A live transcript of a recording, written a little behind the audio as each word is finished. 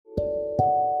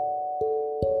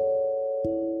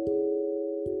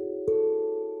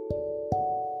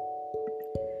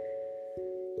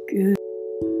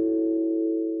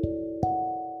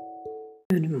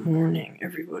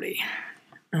everybody.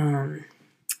 It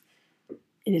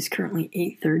is currently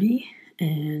 8:30,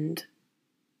 and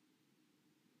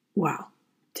wow,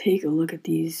 take a look at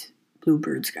these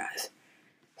bluebirds, guys.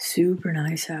 Super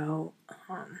nice out.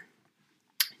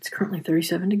 It's currently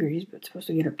 37 degrees, but it's supposed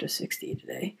to get up to 60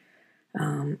 today.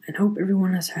 And hope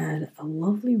everyone has had a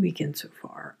lovely weekend so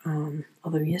far.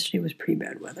 Although yesterday was pretty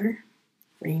bad weather,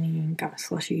 raining, kind of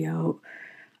slushy out.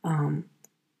 Now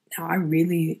I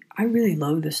really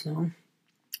love the snow.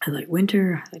 I like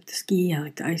winter, I like to ski, I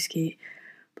like to ice skate,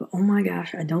 but oh my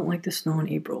gosh, I don't like the snow in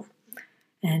April.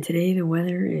 And today the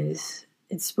weather it's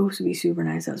supposed to be super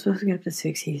nice. I was supposed to get up to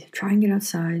 60s. Try and get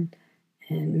outside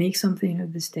and make something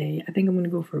of this day. I think I'm going to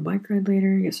go for a bike ride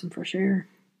later, get some fresh air.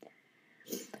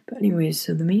 But anyways,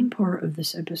 so the main part of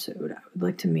this episode, I would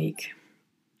like to make,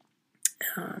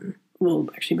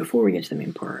 before we get to the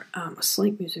main part, a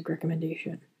slight music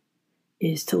recommendation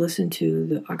is to listen to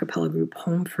the a cappella group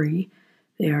Home Free.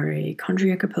 They are a country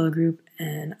a cappella group,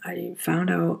 and I found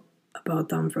out about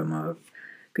them from a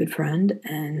good friend,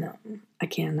 and I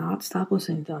cannot stop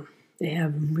listening to them. They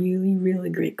have really,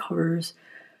 really great covers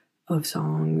of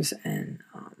songs, and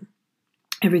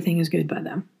everything is good by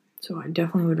them. So I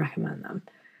definitely would recommend them.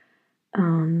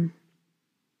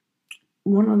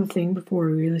 One other thing before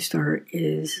we really start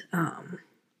is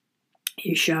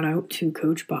a shout out to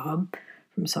Coach Bob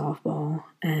from softball,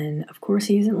 and of course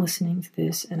he isn't listening to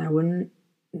this, and I wouldn't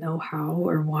know how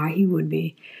or why he would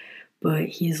be, but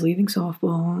he's leaving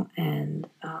softball, and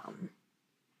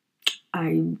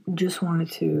I just wanted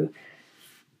to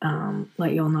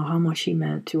let y'all know how much he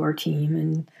meant to our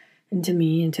team and to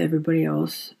me and to everybody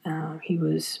else. He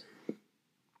was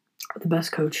the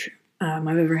best coach I've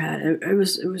ever had. It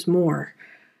was more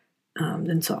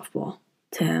than softball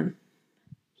to him.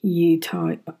 He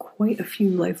taught quite a few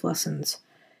life lessons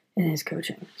in his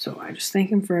coaching. So I just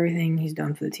thank him for everything he's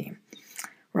done for the team.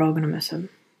 We're all going to miss him.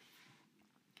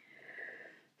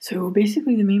 So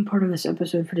basically the main part of this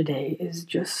episode for today is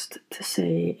just to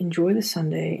say enjoy the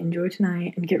Sunday, enjoy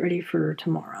tonight, and get ready for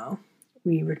tomorrow.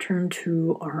 We return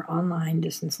to our online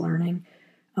distance learning,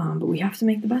 but we have to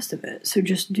make the best of it. So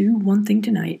just do one thing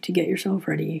tonight to get yourself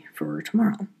ready for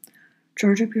tomorrow.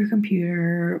 Charge up your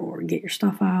computer or get your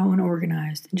stuff out and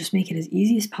organized, and just make it as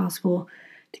easy as possible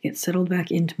to get settled back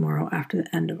in tomorrow after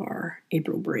the end of our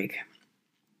April break.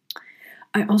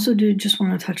 I also did just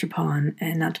want to touch upon,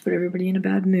 and not to put everybody in a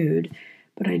bad mood,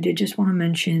 but I did just want to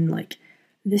mention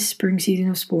this spring season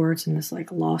of sports and this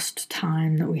lost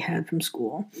time that we had from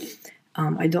school.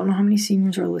 I don't know how many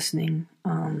seniors are listening,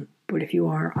 but if you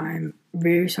are, I'm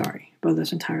very sorry about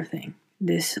this entire thing.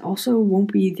 This also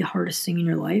won't be the hardest thing in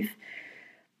your life.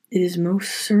 It is most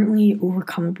certainly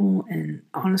overcomable, and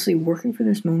honestly, working for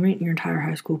this moment in your entire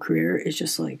high school career is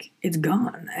just it's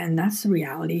gone, and that's the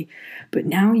reality. But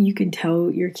now you can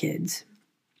tell your kids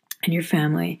and your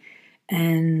family,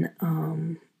 and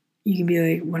you can be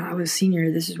like, when I was a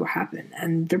senior, this is what happened.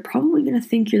 And they're probably going to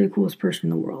think you're the coolest person in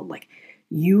the world.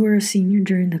 You were a senior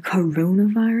during the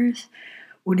coronavirus?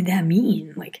 What did that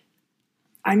mean?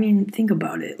 Think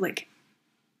about it.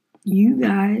 You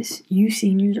guys, you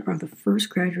seniors, are the first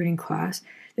graduating class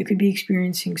that could be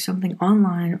experiencing something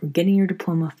online or getting your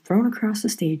diploma thrown across the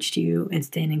stage to you and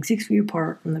standing 6 feet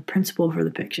apart from the principal for the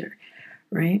picture,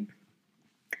 right?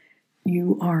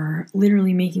 You are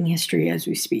literally making history as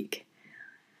we speak.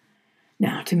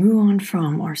 Now, to move on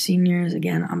from our seniors,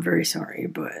 again, I'm very sorry,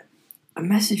 but a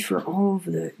message for all of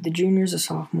the juniors, the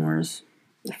sophomores,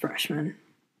 the freshmen,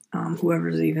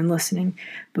 whoever's even listening,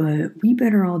 but we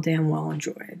better all damn well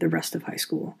enjoy the rest of high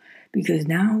school, because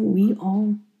now we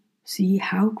all see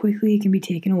how quickly it can be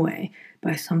taken away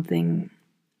by something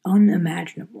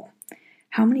unimaginable.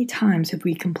 How many times have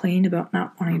we complained about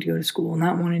not wanting to go to school,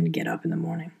 not wanting to get up in the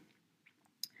morning?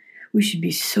 We should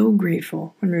be so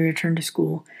grateful when we return to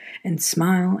school and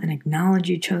smile and acknowledge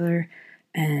each other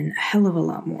and a hell of a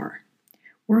lot more.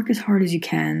 Work as hard as you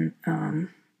can.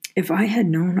 If I had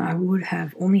known I would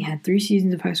have only had 3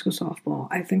 seasons of high school softball,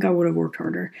 I think I would have worked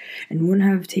harder and wouldn't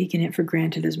have taken it for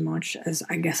granted as much as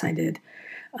I guess I did.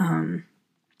 I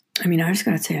just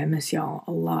gotta say I miss y'all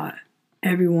a lot.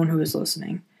 Everyone who is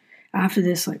listening. After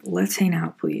this, let's hang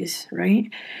out, please, right?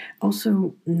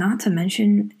 Also, not to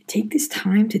mention, take this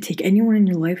time to take anyone in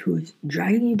your life who is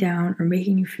dragging you down or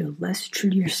making you feel less true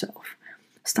to yourself.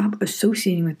 Stop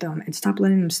associating with them and stop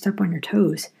letting them step on your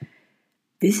toes.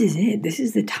 This is it. This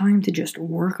is the time to just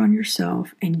work on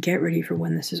yourself and get ready for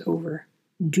when this is over.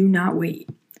 Do not wait.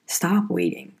 Stop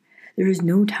waiting. There is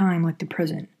no time like the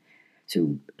present.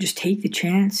 So just take the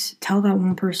chance. Tell that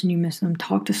one person you miss them.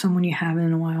 Talk to someone you haven't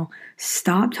in a while.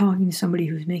 Stop talking to somebody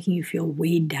who's making you feel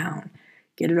weighed down.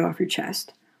 Get it off your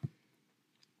chest.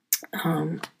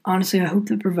 Honestly, I hope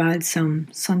that provides some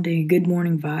Sunday good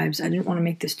morning vibes. I didn't want to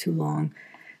make this too long.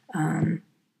 And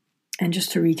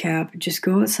just to recap, just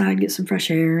go outside, get some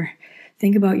fresh air,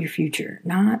 think about your future,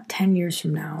 not 10 years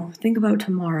from now. Think about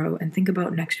tomorrow and think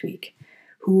about next week.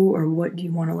 Who or what do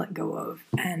you want to let go of?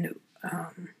 And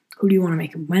who do you want to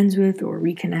make amends with or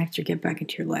reconnect or get back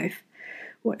into your life?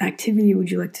 What activity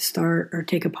would you like to start or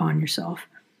take upon yourself?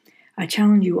 I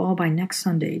challenge you all by next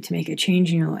Sunday to make a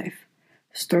change in your life.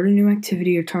 Start a new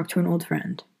activity or talk to an old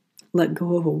friend. Let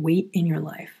go of a weight in your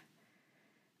life.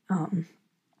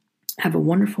 Have a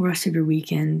wonderful rest of your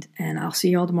weekend, and I'll see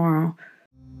y'all tomorrow.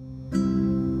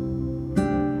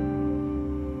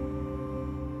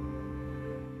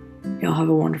 Y'all have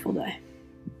a wonderful day.